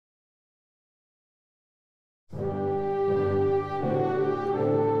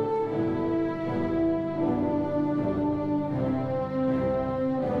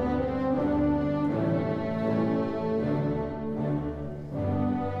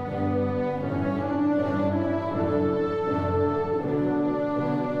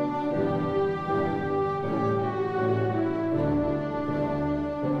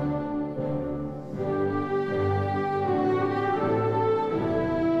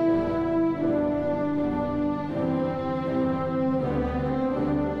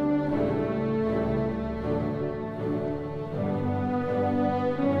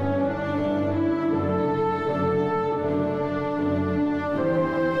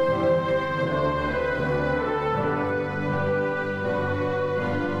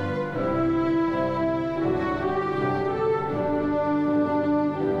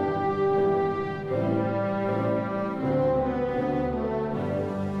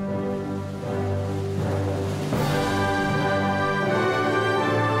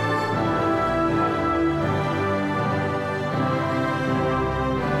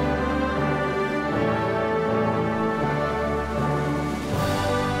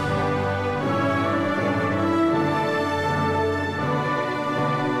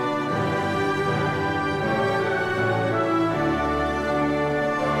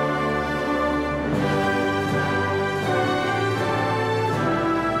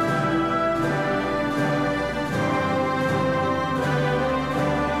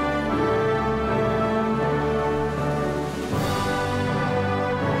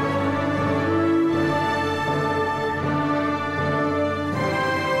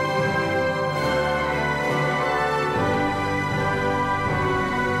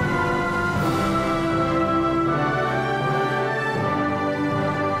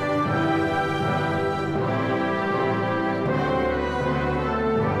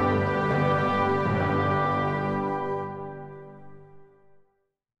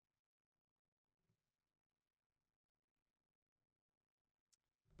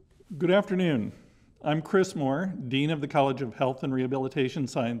Good afternoon. I'm Chris Moore, Dean of the College of Health and Rehabilitation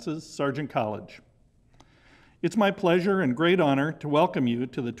Sciences, Sargent College. It's my pleasure and great honor to welcome you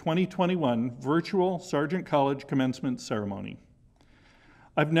to the 2021 virtual Sargent College commencement ceremony.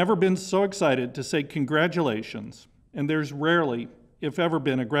 I've never been so excited to say congratulations, and there's rarely, if ever,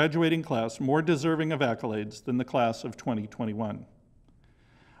 been a graduating class more deserving of accolades than the class of 2021.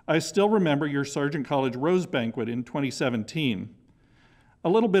 I still remember your Sargent College Rose Banquet in 2017. A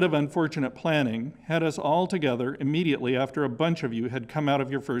little bit of unfortunate planning had us all together immediately after a bunch of you had come out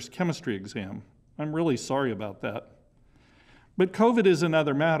of your first chemistry exam. I'm really sorry about that. But COVID is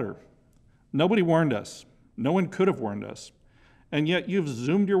another matter. Nobody warned us. No one could have warned us. And yet you've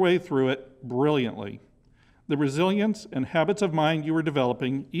zoomed your way through it brilliantly. The resilience and habits of mind you were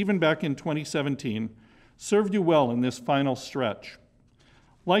developing, even back in 2017, served you well in this final stretch.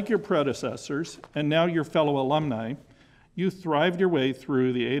 Like your predecessors, and now your fellow alumni, you thrived your way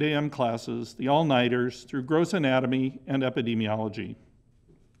through the 8 a.m. classes, the all-nighters, through gross anatomy and epidemiology.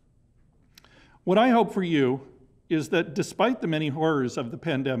 What I hope for you is that despite the many horrors of the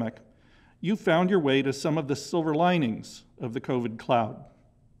pandemic, you found your way to some of the silver linings of the COVID cloud.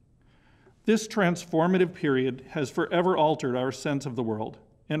 This transformative period has forever altered our sense of the world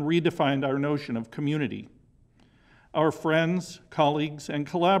and redefined our notion of community. Our friends, colleagues, and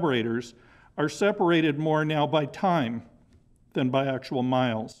collaborators are separated more now by time than by actual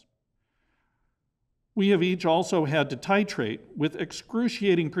miles. We have each also had to titrate with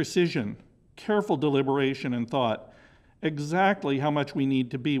excruciating precision, careful deliberation and thought, exactly how much we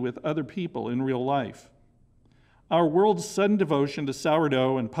need to be with other people in real life. Our world's sudden devotion to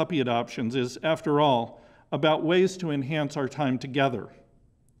sourdough and puppy adoptions is, after all, about ways to enhance our time together.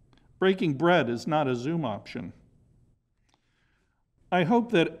 Breaking bread is not a Zoom option. I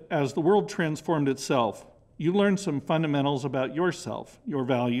hope that as the world transformed itself, you learned some fundamentals about yourself, your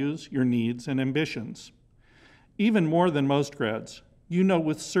values, your needs, and ambitions. Even more than most grads, you know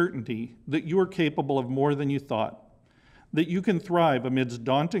with certainty that you are capable of more than you thought, that you can thrive amidst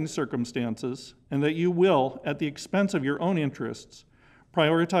daunting circumstances, and that you will, at the expense of your own interests,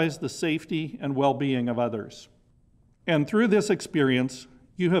 prioritize the safety and well-being of others. And through this experience,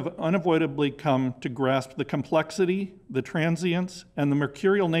 you have unavoidably come to grasp the complexity, the transience, and the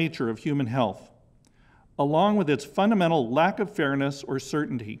mercurial nature of human health, along with its fundamental lack of fairness or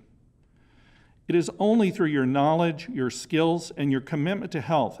certainty. It is only through your knowledge, your skills, and your commitment to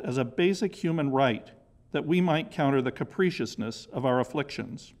health as a basic human right that we might counter the capriciousness of our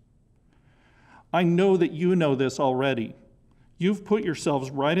afflictions. I know that you know this already. You've put yourselves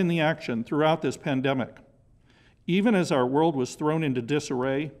right in the action throughout this pandemic. Even as our world was thrown into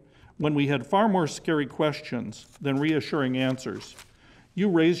disarray, when we had far more scary questions than reassuring answers, you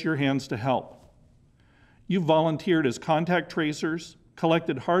raised your hands to help. You volunteered as contact tracers,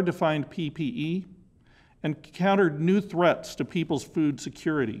 collected hard-to-find PPE, and countered new threats to people's food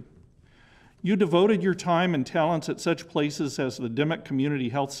security. You devoted your time and talents at such places as the Dimmock Community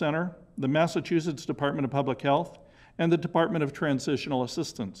Health Center, the Massachusetts Department of Public Health, and the Department of Transitional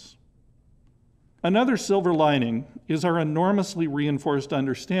Assistance. Another silver lining is our enormously reinforced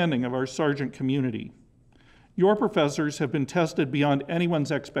understanding of our Sargent community. Your professors have been tested beyond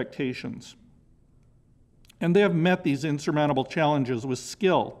anyone's expectations, and they have met these insurmountable challenges with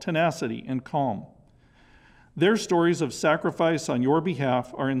skill, tenacity, and calm. Their stories of sacrifice on your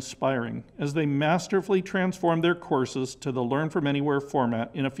behalf are inspiring as they masterfully transformed their courses to the Learn from Anywhere format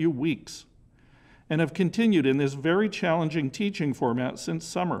in a few weeks, and have continued in this very challenging teaching format since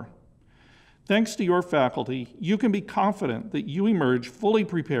summer. Thanks to your faculty, you can be confident that you emerge fully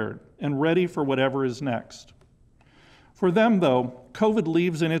prepared and ready for whatever is next. For them, though, COVID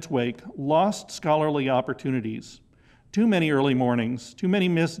leaves in its wake lost scholarly opportunities, too many early mornings, too many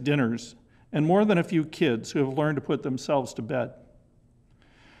missed dinners, and more than a few kids who have learned to put themselves to bed.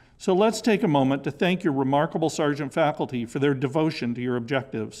 So let's take a moment to thank your remarkable Sargent faculty for their devotion to your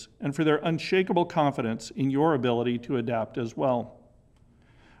objectives and for their unshakable confidence in your ability to adapt as well.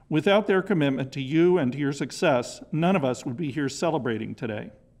 Without their commitment to you and to your success, none of us would be here celebrating today.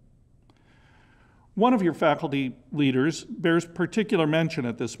 One of your faculty leaders bears particular mention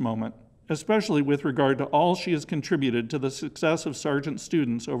at this moment, especially with regard to all she has contributed to the success of Sargent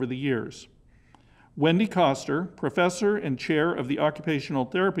students over the years. Wendy Koster, professor and chair of the Occupational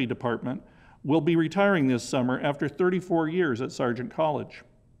Therapy Department, will be retiring this summer after 34 years at Sargent College.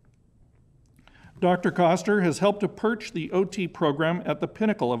 Dr. Koster has helped to perch the OT program at the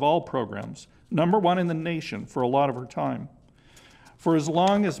pinnacle of all programs, #1 in the nation for a lot of her time, for as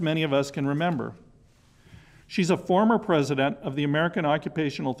long as many of us can remember. She's a former president of the American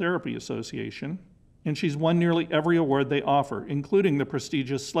Occupational Therapy Association. and she's won nearly every award they offer, including the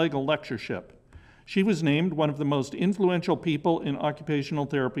prestigious Schlegel Lectureship. She was named one of the most influential people in occupational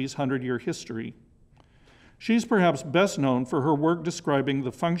therapy's 100-year history. She's perhaps best known for her work describing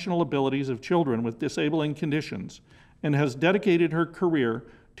the functional abilities of children with disabling conditions, and has dedicated her career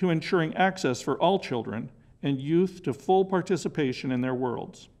to ensuring access for all children and youth to full participation in their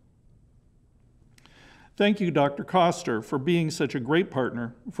worlds. Thank you, Dr. Koster, for being such a great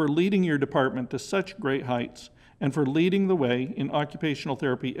partner, for leading your department to such great heights, and for leading the way in occupational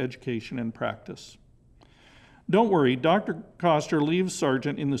therapy education and practice. Don't worry, Dr. Koster leaves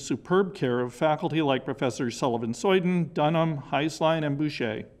Sargent in the superb care of faculty like Professors Sullivan-Soyden, Dunham, Heislein, and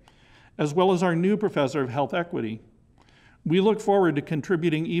Boucher, as well as our new Professor of Health Equity. We look forward to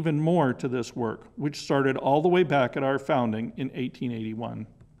contributing even more to this work, which started all the way back at our founding in 1881.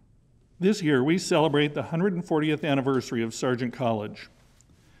 This year, we celebrate the 140th anniversary of Sargent College.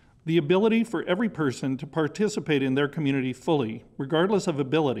 The ability for every person to participate in their community fully, regardless of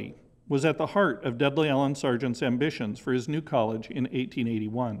ability, was at the heart of Dudley Allen Sargent's ambitions for his new college in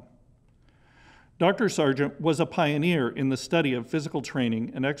 1881. Dr. Sargent was a pioneer in the study of physical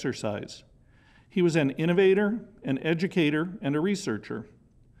training and exercise. He was an innovator, an educator, and a researcher.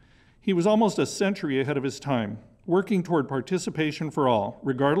 He was almost a century ahead of his time, working toward participation for all,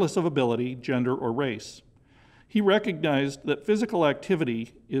 regardless of ability, gender, or race. He recognized that physical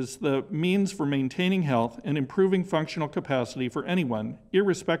activity is the means for maintaining health and improving functional capacity for anyone,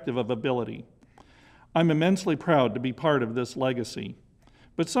 irrespective of ability. I'm immensely proud to be part of this legacy,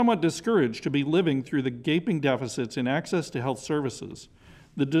 but somewhat discouraged to be living through the gaping deficits in access to health services,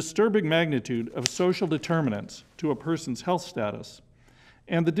 the disturbing magnitude of social determinants to a person's health status,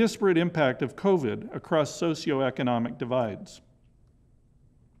 and the disparate impact of COVID across socioeconomic divides.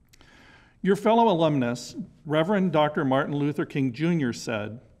 Your fellow alumnus, Reverend Dr. Martin Luther King Jr.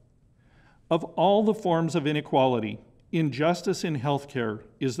 said, "Of all the forms of inequality, injustice in healthcare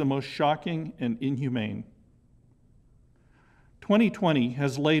is the most shocking and inhumane." 2020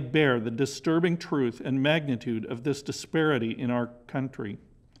 has laid bare the disturbing truth and magnitude of this disparity in our country.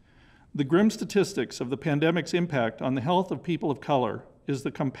 The grim statistics of the pandemic's impact on the health of people of color is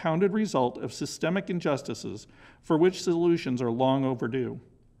the compounded result of systemic injustices for which solutions are long overdue.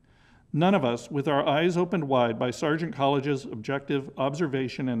 None of us, with our eyes opened wide by Sargent College's objective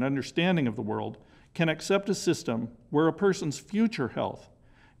observation and understanding of the world, can accept a system where a person's future health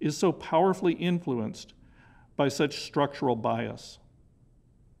is so powerfully influenced by such structural bias.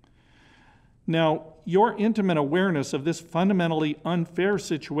 Now, your intimate awareness of this fundamentally unfair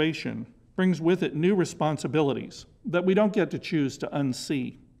situation brings with it new responsibilities that we don't get to choose to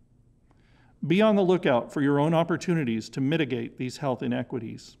unsee. Be on the lookout for your own opportunities to mitigate these health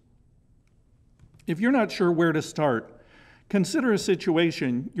inequities. If you're not sure where to start, consider a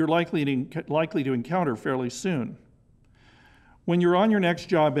situation you're likely to encounter fairly soon. When you're on your next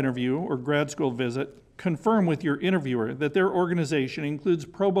job interview or grad school visit, confirm with your interviewer that their organization includes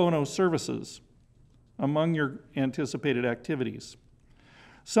pro bono services among your anticipated activities.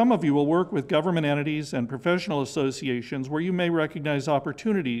 Some of you will work with government entities and professional associations where you may recognize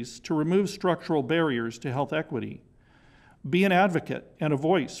opportunities to remove structural barriers to health equity. Be an advocate and a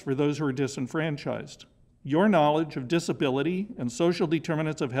voice for those who are disenfranchised. Your knowledge of disability and social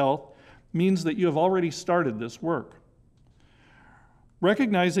determinants of health means that you have already started this work.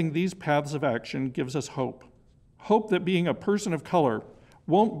 Recognizing these paths of action gives us hope. Hope that being a person of color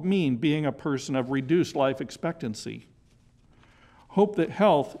won't mean being a person of reduced life expectancy. Hope that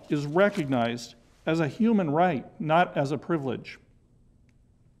health is recognized as a human right, not as a privilege.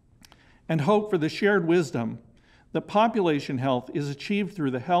 And hope for the shared wisdom that population health is achieved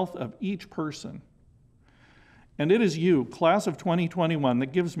through the health of each person. And it is you, class of 2021,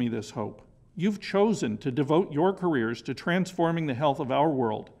 that gives me this hope. You've chosen to devote your careers to transforming the health of our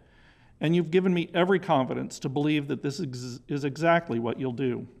world, and you've given me every confidence to believe that this is exactly what you'll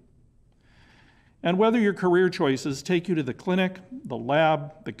do. And whether your career choices take you to the clinic, the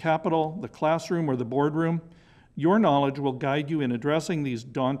lab, the Capitol, the classroom, or the boardroom, your knowledge will guide you in addressing these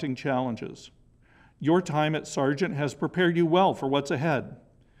daunting challenges. Your time at Sargent has prepared you well for what's ahead.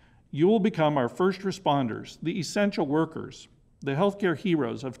 You will become our first responders, the essential workers, the healthcare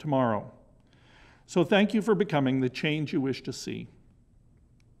heroes of tomorrow. So thank you for becoming the change you wish to see.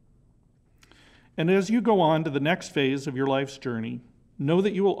 And as you go on to the next phase of your life's journey, know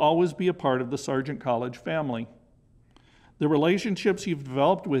that you will always be a part of the Sargent College family. The relationships you've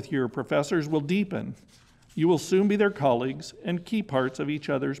developed with your professors will deepen. You will soon be their colleagues and key parts of each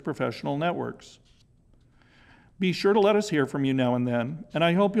other's professional networks. Be sure to let us hear from you now and then, and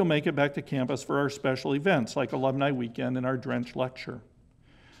I hope you'll make it back to campus for our special events like Alumni Weekend and our Drench Lecture.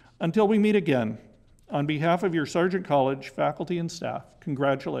 Until we meet again, On behalf of your Sargent College faculty and staff,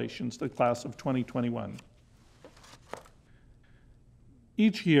 congratulations to the class of 2021.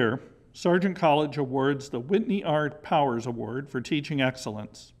 Each year, Sargent College awards the Whitney R. Powers Award for Teaching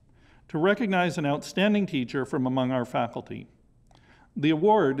Excellence to recognize an outstanding teacher from among our faculty. The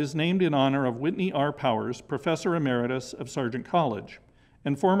award is named in honor of Whitney R. Powers, Professor Emeritus of Sargent College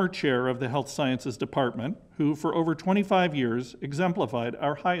and former chair of the Health Sciences Department, who for over 25 years exemplified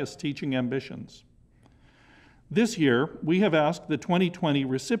our highest teaching ambitions. This year, we have asked the 2020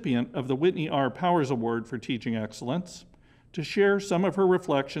 recipient of the Whitney R. Powers Award for Teaching Excellence to share some of her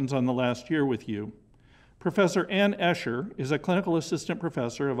reflections on the last year with you. Professor Ann Escher is a clinical assistant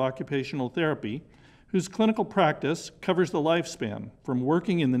professor of occupational therapy whose clinical practice covers the lifespan, from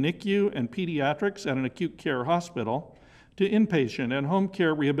working in the NICU and pediatrics at an acute care hospital to inpatient and home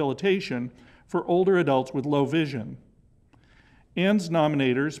care rehabilitation for older adults with low vision. Ann's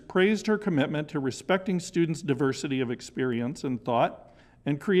nominators praised her commitment to respecting students' diversity of experience and thought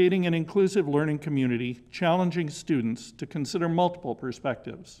and creating an inclusive learning community, challenging students to consider multiple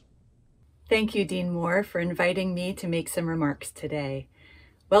perspectives. Thank you, Dean Moore, for inviting me to make some remarks today.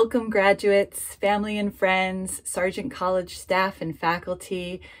 Welcome, graduates, family and friends, Sargent College staff and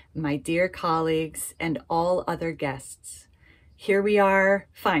faculty, my dear colleagues, and all other guests. Here we are,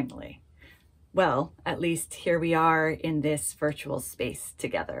 finally. Well, at least here we are in this virtual space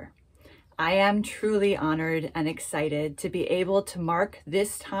together. I am truly honored and excited to be able to mark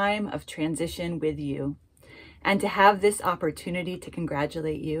this time of transition with you and to have this opportunity to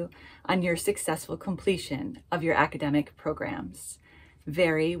congratulate you on your successful completion of your academic programs.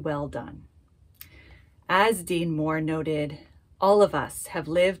 Very well done. As Dean Moore noted, all of us have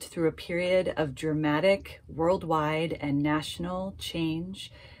lived through a period of dramatic worldwide and national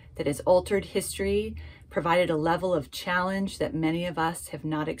change that has altered history, provided a level of challenge that many of us have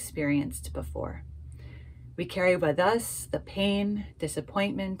not experienced before. We carry with us the pain,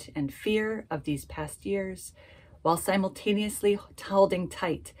 disappointment, and fear of these past years, while simultaneously holding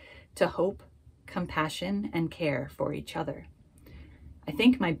tight to hope, compassion, and care for each other. I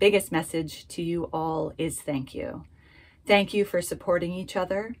think my biggest message to you all is thank you. Thank you for supporting each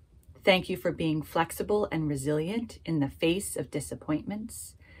other. Thank you for being flexible and resilient in the face of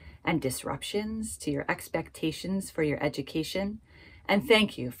disappointments and disruptions to your expectations for your education. And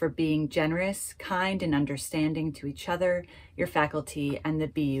thank you for being generous, kind, and understanding to each other, your faculty, and the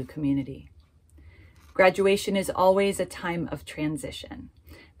BU community. Graduation is always a time of transition,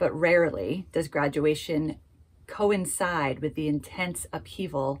 but rarely does graduation coincide with the intense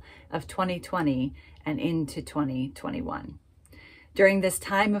upheaval of 2020 and into 2021. During this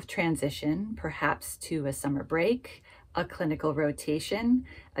time of transition, perhaps to a summer break, a clinical rotation,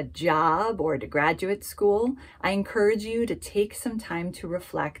 a job, or to graduate school, I encourage you to take some time to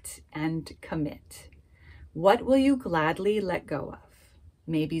reflect and commit. What will you gladly let go of?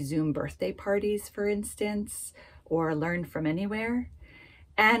 Maybe Zoom birthday parties, for instance, or learn from anywhere?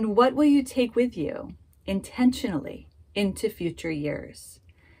 And what will you take with you intentionally into future years?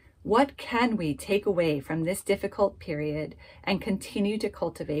 What can we take away from this difficult period and continue to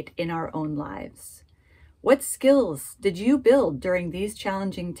cultivate in our own lives? What skills did you build during these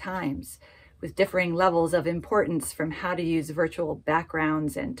challenging times, with differing levels of importance from how to use virtual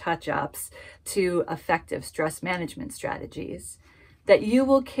backgrounds and touch-ups to effective stress management strategies, that you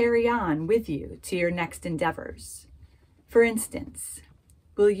will carry on with you to your next endeavors? For instance,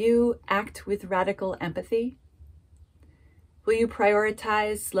 will you act with radical empathy? Will you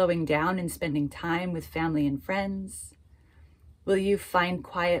prioritize slowing down and spending time with family and friends? Will you find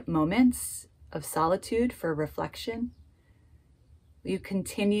quiet moments of solitude for reflection? Will you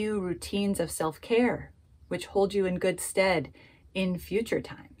continue routines of self-care, which hold you in good stead in future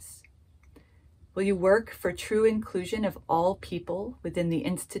times? Will you work for true inclusion of all people within the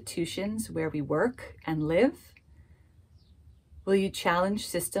institutions where we work and live? Will you challenge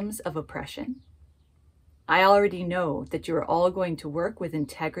systems of oppression? I already know that you are all going to work with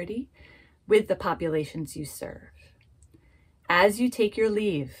integrity with the populations you serve. As you take your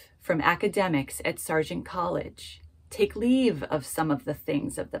leave from academics at Sargent College, take leave of some of the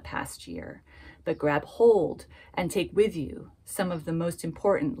things of the past year, but grab hold and take with you some of the most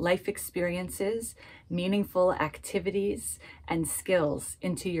important life experiences, meaningful activities, and skills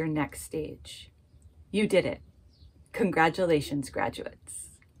into your next stage. You did it. Congratulations,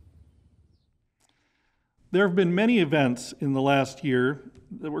 graduates. There have been many events in the last year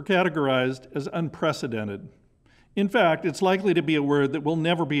that were categorized as unprecedented. In fact, it's likely to be a word that we'll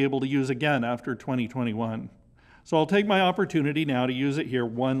never be able to use again after 2021. So I'll take my opportunity now to use it here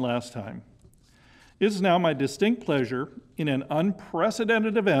one last time. It is now my distinct pleasure, in an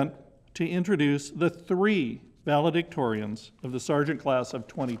unprecedented event, to introduce the 3 valedictorians of the Sargent class of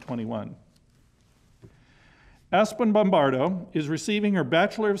 2021. Aspen Bombardo is receiving her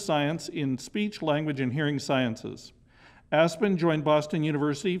Bachelor of Science in Speech, Language, and Hearing Sciences. Aspen joined Boston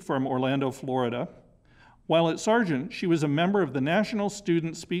University from Orlando, Florida. While at Sargent, she was a member of the National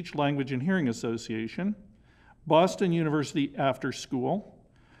Student Speech, Language, and Hearing Association, Boston University After School,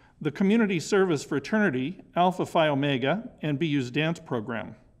 the Community Service Fraternity, Alpha Phi Omega, and BU's dance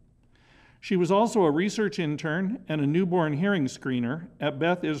program. She was also a research intern and a newborn hearing screener at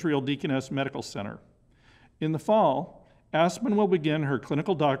Beth Israel Deaconess Medical Center. In the fall, Aspen will begin her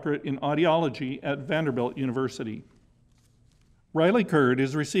clinical doctorate in audiology at Vanderbilt University. Riley Curd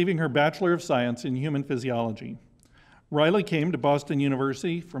is receiving her Bachelor of Science in Human Physiology. Riley came to Boston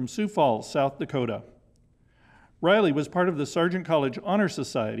University from Sioux Falls, South Dakota. Riley was part of the Sargent College Honor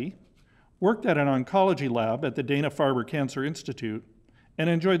Society, worked at an oncology lab at the Dana-Farber Cancer Institute, and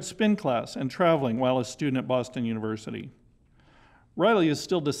enjoyed spin class and traveling while a student at Boston University. Riley is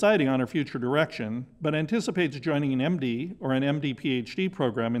still deciding on her future direction, but anticipates joining an MD or an MD-PhD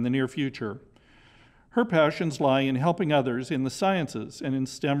program in the near future. Her passions lie in helping others in the sciences and in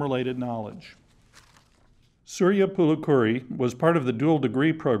STEM-related knowledge. Surya Pulukuri was part of the dual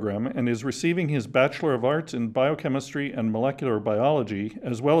degree program and is receiving his Bachelor of Arts in Biochemistry and Molecular Biology,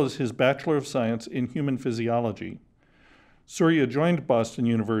 as well as his Bachelor of Science in Human Physiology. Surya joined Boston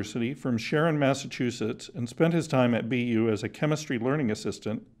University from Sharon, Massachusetts, and spent his time at BU as a chemistry learning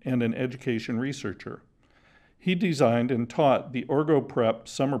assistant and an education researcher. He designed and taught the Orgo Prep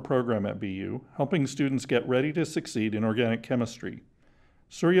summer program at BU, helping students get ready to succeed in organic chemistry.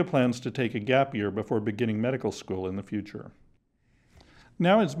 Surya plans to take a gap year before beginning medical school in the future.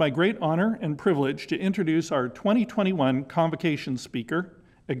 Now it's my great honor and privilege to introduce our 2021 Convocation speaker,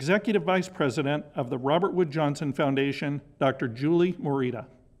 Executive Vice President of the Robert Wood Johnson Foundation, Dr. Julie Morita.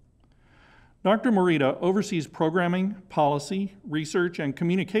 Dr. Morita oversees programming, policy, research, and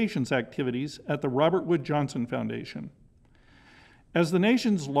communications activities at the Robert Wood Johnson Foundation. As the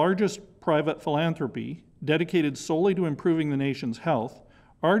nation's largest private philanthropy dedicated solely to improving the nation's health,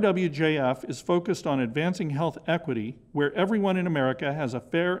 RWJF is focused on advancing health equity where everyone in America has a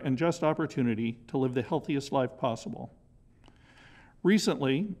fair and just opportunity to live the healthiest life possible.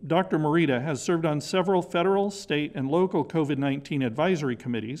 Recently, Dr. Morita has served on several federal, state, and local COVID-19 advisory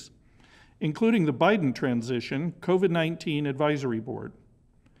committees, including the Biden transition COVID-19 Advisory Board.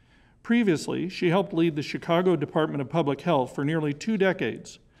 Previously, she helped lead the Chicago Department of Public Health for nearly 2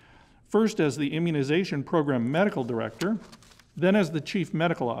 decades, first as the Immunization Program Medical Director, then as the Chief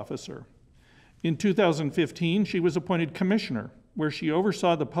Medical Officer. In 2015, she was appointed Commissioner, where she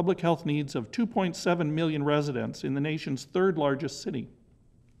oversaw the public health needs of 2.7 million residents in the nation's 3rd largest city.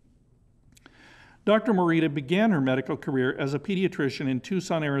 Dr. Morita began her medical career as a pediatrician in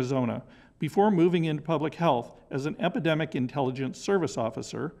Tucson, Arizona, before moving into public health as an Epidemic Intelligence Service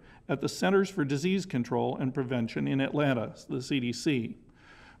Officer at the Centers for Disease Control and Prevention in Atlanta, the CDC.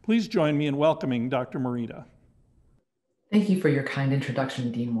 Please join me in welcoming Dr. Morita. Thank you for your kind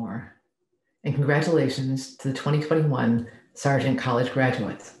introduction, Dean Moore, and congratulations to the 2021 Sargent College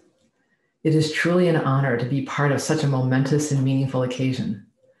graduates. It is truly an honor to be part of such a momentous and meaningful occasion.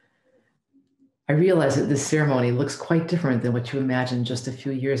 I realize that this ceremony looks quite different than what you imagined just a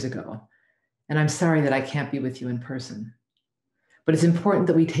few years ago, and I'm sorry that I can't be with you in person. But it's important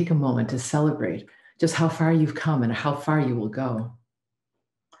that we take a moment to celebrate just how far you've come and how far you will go.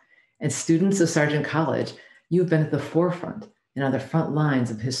 As students of Sargent College, you've been at the forefront and on the front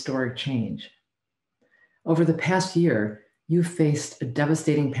lines of historic change. Over the past year, you've faced a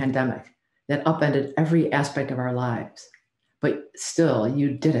devastating pandemic that upended every aspect of our lives, but still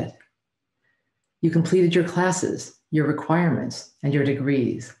you did it. You completed your classes, your requirements, and your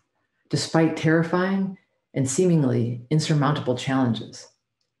degrees, despite terrifying and seemingly insurmountable challenges.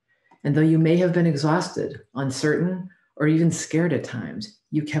 And though you may have been exhausted, uncertain, or even scared at times,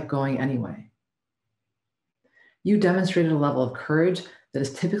 you kept going anyway. You demonstrated a level of courage that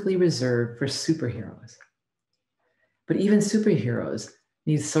is typically reserved for superheroes. But even superheroes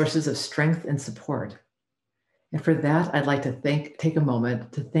need sources of strength and support. And for that, I'd like to take a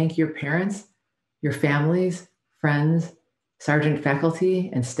moment to thank your parents, your families, friends, Sargent faculty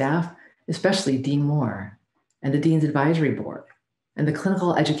and staff, especially Dean Moore and the Dean's Advisory Board and the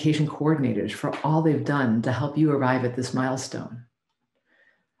clinical education coordinators for all they've done to help you arrive at this milestone.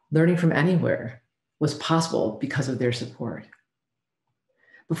 Learning from anywhere was possible because of their support.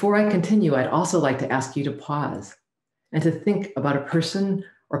 Before I continue, I'd also like to ask you to pause and to think about a person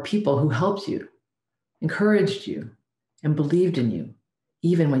or people who helped you, encouraged you, and believed in you,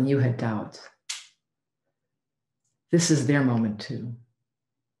 even when you had doubts. This is their moment too.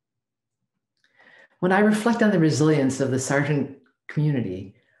 When I reflect on the resilience of the Sargent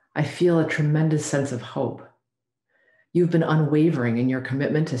community, I feel a tremendous sense of hope. You've been unwavering in your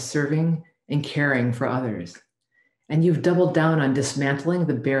commitment to serving and caring for others, and you've doubled down on dismantling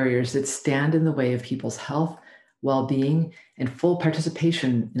the barriers that stand in the way of people's health, well-being, and full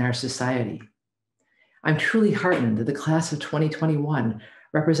participation in our society. I'm truly heartened that the class of 2021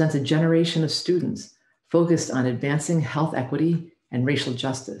 represents a generation of students focused on advancing health equity and racial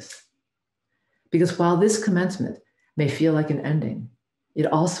justice. Because while this commencement may feel like an ending, it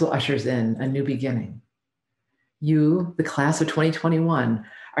also ushers in a new beginning. You, the class of 2021,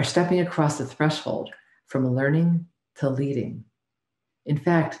 are stepping across the threshold from learning to leading. In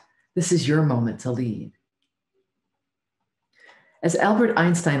fact, this is your moment to lead. As Albert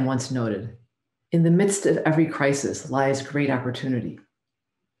Einstein once noted, in the midst of every crisis lies great opportunity.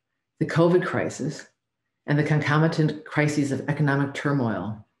 The COVID crisis and the concomitant crises of economic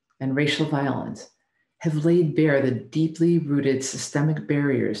turmoil and racial violence have laid bare the deeply rooted systemic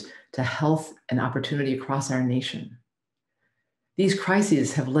barriers to health and opportunity across our nation. These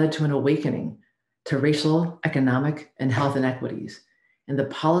crises have led to an awakening to racial, economic, and health inequities, and the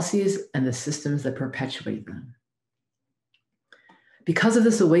policies and the systems that perpetuate them. Because of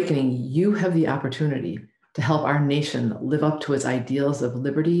this awakening, you have the opportunity to help our nation live up to its ideals of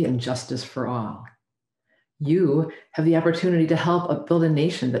liberty and justice for all. You have the opportunity to help build a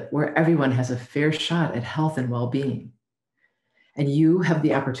nation where everyone has a fair shot at health and well-being. And you have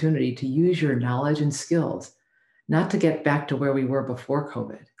the opportunity to use your knowledge and skills, not to get back to where we were before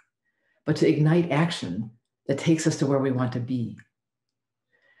COVID, but to ignite action that takes us to where we want to be.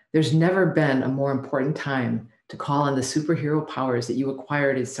 There's never been a more important time to call on the superhero powers that you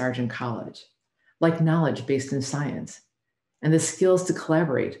acquired at Sargent College, like knowledge based in science, and the skills to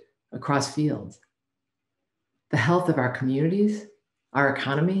collaborate across fields. The health of our communities, our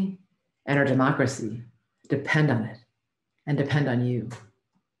economy, and our democracy depend on it and depend on you.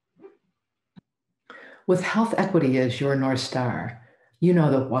 With health equity as your North Star, you know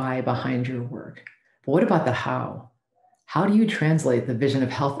the why behind your work. But what about the how? How do you translate the vision of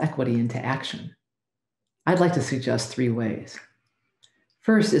health equity into action? I'd like to suggest 3 ways.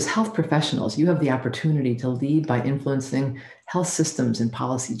 First, as health professionals, you have the opportunity to lead by influencing health systems and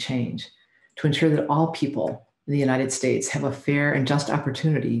policy change to ensure that all people in the United States have a fair and just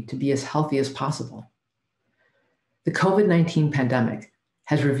opportunity to be as healthy as possible. The COVID-19 pandemic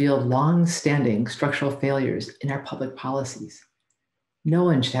has revealed long-standing structural failures in our public policies. No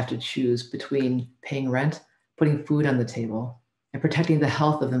one should have to choose between paying rent, putting food on the table, and protecting the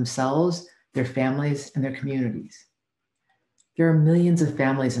health of themselves, their families, and their communities. There are millions of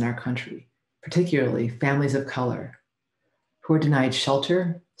families in our country, particularly families of color, who are denied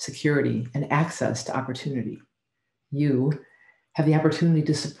shelter, security, and access to opportunity. You have the opportunity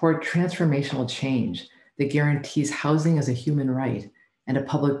to support transformational change that guarantees housing as a human right and a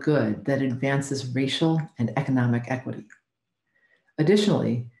public good that advances racial and economic equity.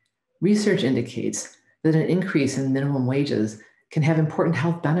 Additionally, research indicates that an increase in minimum wages can have important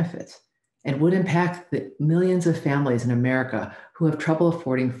health benefits and would impact the millions of families in America who have trouble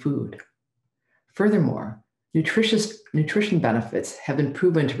affording food. Furthermore, nutrition benefits have been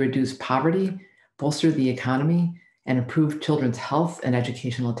proven to reduce poverty, bolster the economy, and improve children's health and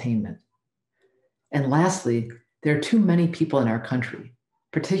educational attainment. And lastly, there are too many people in our country,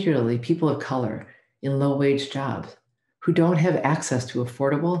 particularly people of color in low-wage jobs, who don't have access to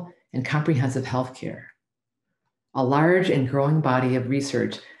affordable and comprehensive health care. A large and growing body of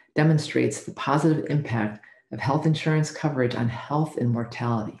research demonstrates the positive impact of health insurance coverage on health and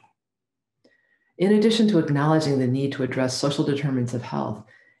mortality. In addition to acknowledging the need to address social determinants of health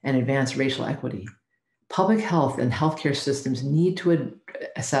and advance racial equity, public health and healthcare systems need to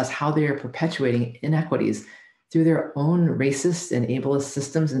assess how they are perpetuating inequities through their own racist and ableist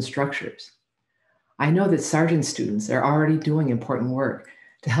systems and structures. I know that Sargent students are already doing important work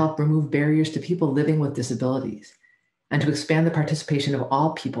to help remove barriers to people living with disabilities and to expand the participation of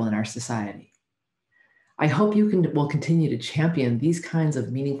all people in our society. I hope you will continue to champion these kinds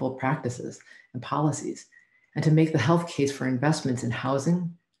of meaningful practices and policies and to make the health case for investments in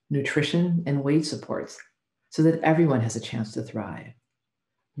housing, nutrition, and wage supports so that everyone has a chance to thrive.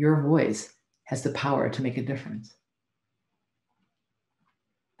 Your voice has the power to make a difference.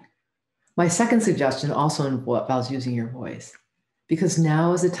 My second suggestion also involves using your voice, because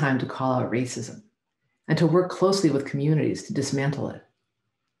now is the time to call out racism and to work closely with communities to dismantle it.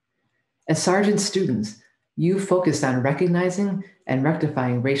 As Sargent students, you've focused on recognizing and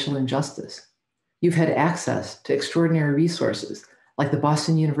rectifying racial injustice. You've had access to extraordinary resources like the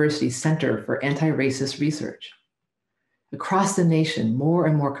Boston University Center for Anti-Racist Research. Across the nation, more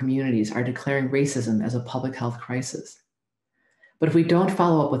and more communities are declaring racism as a public health crisis. But if we don't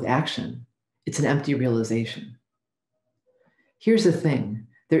follow up with action, it's an empty realization. Here's the thing,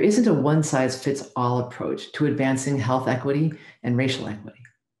 there isn't a one-size-fits-all approach to advancing health equity and racial equity.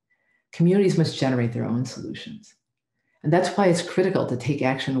 Communities must generate their own solutions. And that's why it's critical to take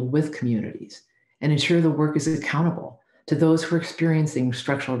action with communities and ensure the work is accountable to those who are experiencing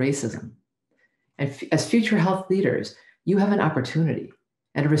structural racism. And as future health leaders, you have an opportunity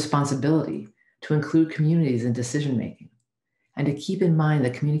and a responsibility to include communities in decision-making and to keep in mind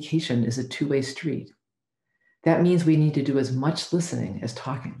that communication is a two-way street. That means we need to do as much listening as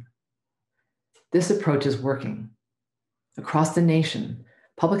talking. This approach is working. Across the nation,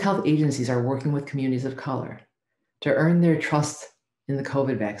 public health agencies are working with communities of color to earn their trust in the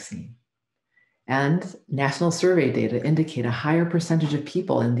COVID vaccine. And national survey data indicate a higher percentage of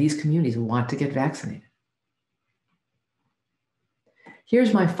people in these communities want to get vaccinated.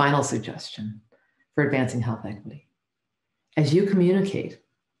 Here's my final suggestion for advancing health equity. As you communicate,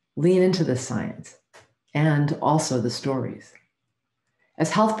 lean into the science and also the stories.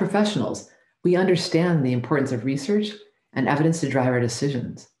 As health professionals, we understand the importance of research and evidence to drive our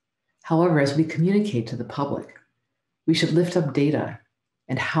decisions. However, as we communicate to the public, we should lift up data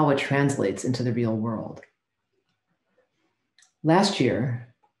and how it translates into the real world. Last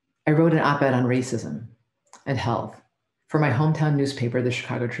year, I wrote an op-ed on racism and health for my hometown newspaper, the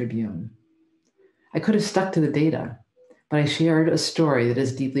Chicago Tribune. I could have stuck to the data, but I shared a story that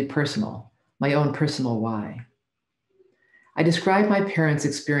is deeply personal, my own personal why. I described my parents'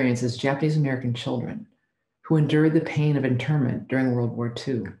 experience as Japanese American children who endured the pain of internment during World War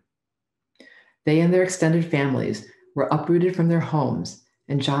II. They and their extended families were uprooted from their homes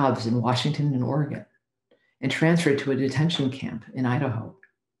and jobs in Washington and Oregon and transferred to a detention camp in Idaho.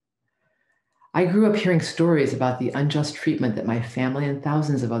 I grew up hearing stories about the unjust treatment that my family and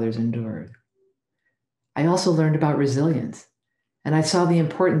thousands of others endured. I also learned about resilience, and I saw the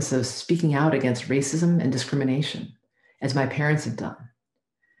importance of speaking out against racism and discrimination, as my parents had done.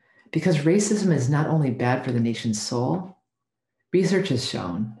 Because racism is not only bad for the nation's soul, research has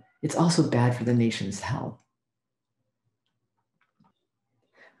shown it's also bad for the nation's health.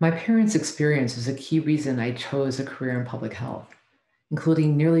 My parents' experience was a key reason I chose a career in public health,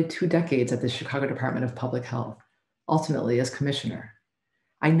 including nearly 2 decades at the Chicago Department of Public Health, ultimately as commissioner.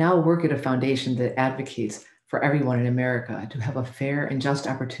 I now work at a foundation that advocates for everyone in America to have a fair and just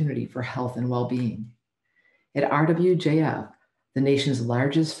opportunity for health and well-being. At RWJF, the nation's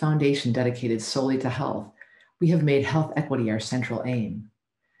largest foundation dedicated solely to health, we have made health equity our central aim.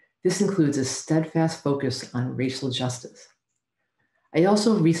 This includes a steadfast focus on racial justice. I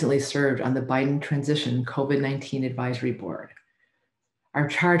also recently served on the Biden Transition COVID-19 Advisory Board. Our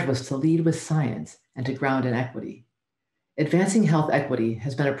charge was to lead with science and to ground in equity. Advancing health equity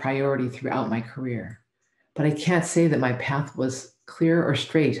has been a priority throughout my career, but I can't say that my path was clear or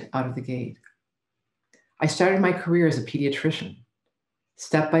straight out of the gate. I started my career as a pediatrician.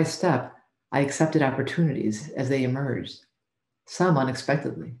 Step by step, I accepted opportunities as they emerged, some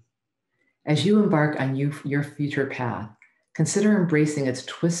unexpectedly. As you embark on your future path, consider embracing its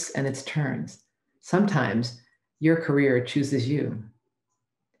twists and its turns. Sometimes your career chooses you.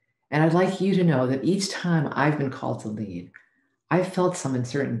 And I'd like you to know that each time I've been called to lead, I've felt some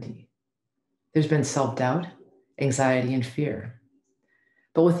uncertainty. There's been self-doubt, anxiety, and fear.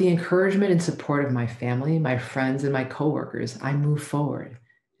 But with the encouragement and support of my family, my friends, and my coworkers, I moved forward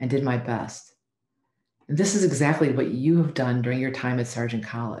and did my best. And this is exactly what you have done during your time at Sargent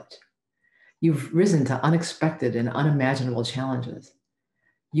College. You've risen to unexpected and unimaginable challenges.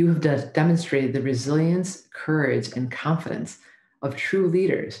 You have demonstrated the resilience, courage, and confidence of true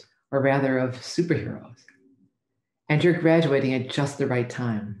leaders, or rather of superheroes. And you're graduating at just the right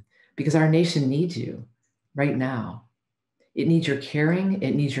time because our nation needs you right now. It needs your caring,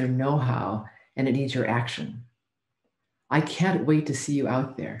 it needs your know-how, and it needs your action. I can't wait to see you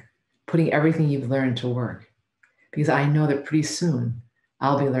out there, putting everything you've learned to work, because I know that pretty soon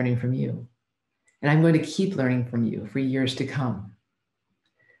I'll be learning from you. And I'm going to keep learning from you for years to come.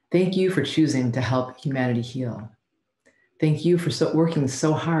 Thank you for choosing to help humanity heal. Thank you for working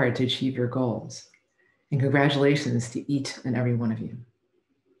so hard to achieve your goals. And congratulations to each and every one of you.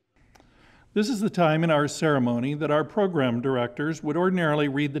 This is the time in our ceremony that our program directors would ordinarily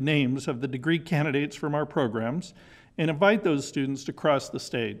read the names of the degree candidates from our programs and invite those students to cross the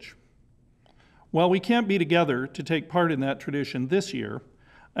stage. While we can't be together to take part in that tradition this year,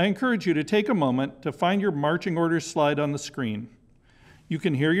 I encourage you to take a moment to find your marching orders slide on the screen. You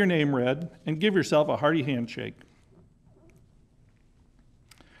can hear your name read and give yourself a hearty handshake.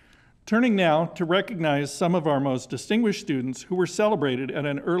 Turning now to recognize some of our most distinguished students who were celebrated at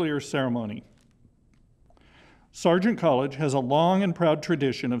an earlier ceremony. Sargent College has a long and proud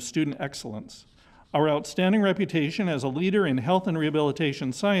tradition of student excellence. Our outstanding reputation as a leader in health and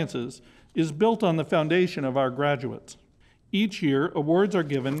rehabilitation sciences is built on the foundation of our graduates. Each year, awards are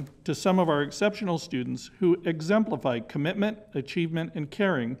given to some of our exceptional students who exemplify commitment, achievement, and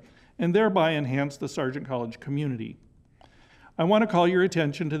caring, and thereby enhance the Sargent College community. I want to call your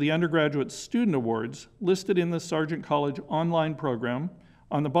attention to the Undergraduate Student Awards listed in the Sargent College online program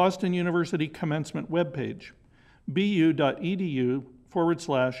on the Boston University Commencement webpage,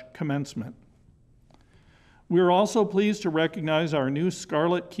 bu.edu/commencement. We are also pleased to recognize our new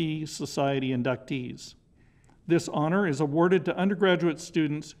Scarlet Key Society inductees. This honor is awarded to undergraduate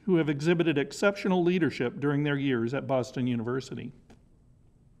students who have exhibited exceptional leadership during their years at Boston University.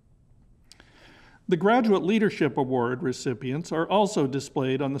 The Graduate Leadership Award recipients are also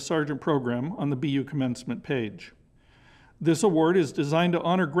displayed on the Sargent program on the BU Commencement page. This award is designed to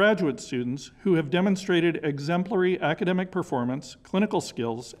honor graduate students who have demonstrated exemplary academic performance, clinical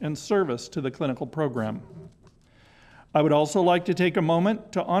skills, and service to the clinical program. I would also like to take a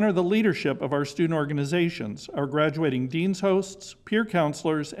moment to honor the leadership of our student organizations, our graduating dean's hosts, peer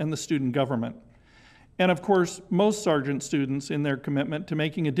counselors, and the student government. And of course, most Sargent students in their commitment to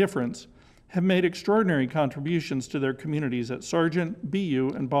making a difference have made extraordinary contributions to their communities at Sargent,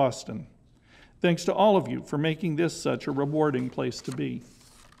 BU, and Boston. Thanks to all of you for making this such a rewarding place to be.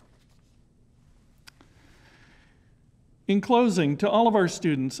 In closing, to all of our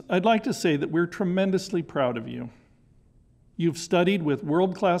students, I'd like to say that we're tremendously proud of you. You've studied with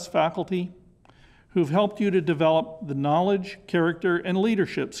world-class faculty who've helped you to develop the knowledge, character, and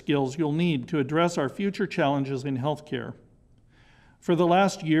leadership skills you'll need to address our future challenges in healthcare. For the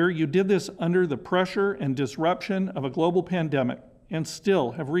last year, you did this under the pressure and disruption of a global pandemic and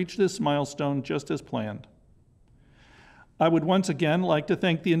still have reached this milestone just as planned. I would once again like to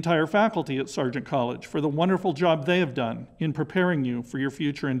thank the entire faculty at Sargent College for the wonderful job they have done in preparing you for your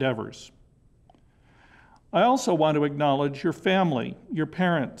future endeavors. I also want to acknowledge your family, your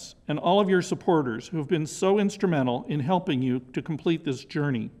parents, and all of your supporters who have been so instrumental in helping you to complete this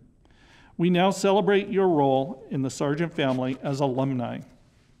journey. We now celebrate your role in the Sargent family as alumni.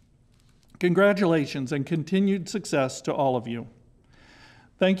 Congratulations and continued success to all of you.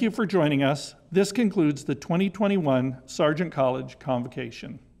 Thank you for joining us. This concludes the 2021 Sargent College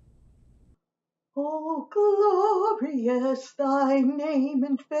Convocation. Oh, glorious thy name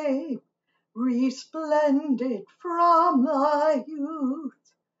and fame, resplendent from thy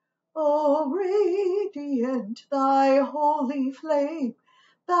youth. Oh, radiant thy holy flame,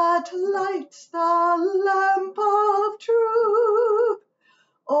 that lights the lamp of truth.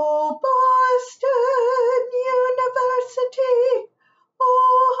 O Boston University, O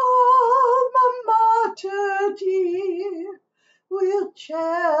alma mater dear, we'll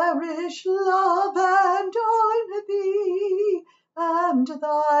cherish, love, and honor thee, and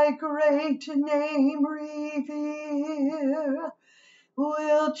thy great name revere.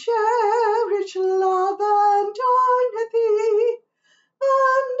 We'll cherish, love, and honor thee,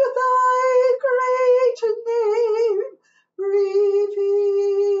 and thy great name revere.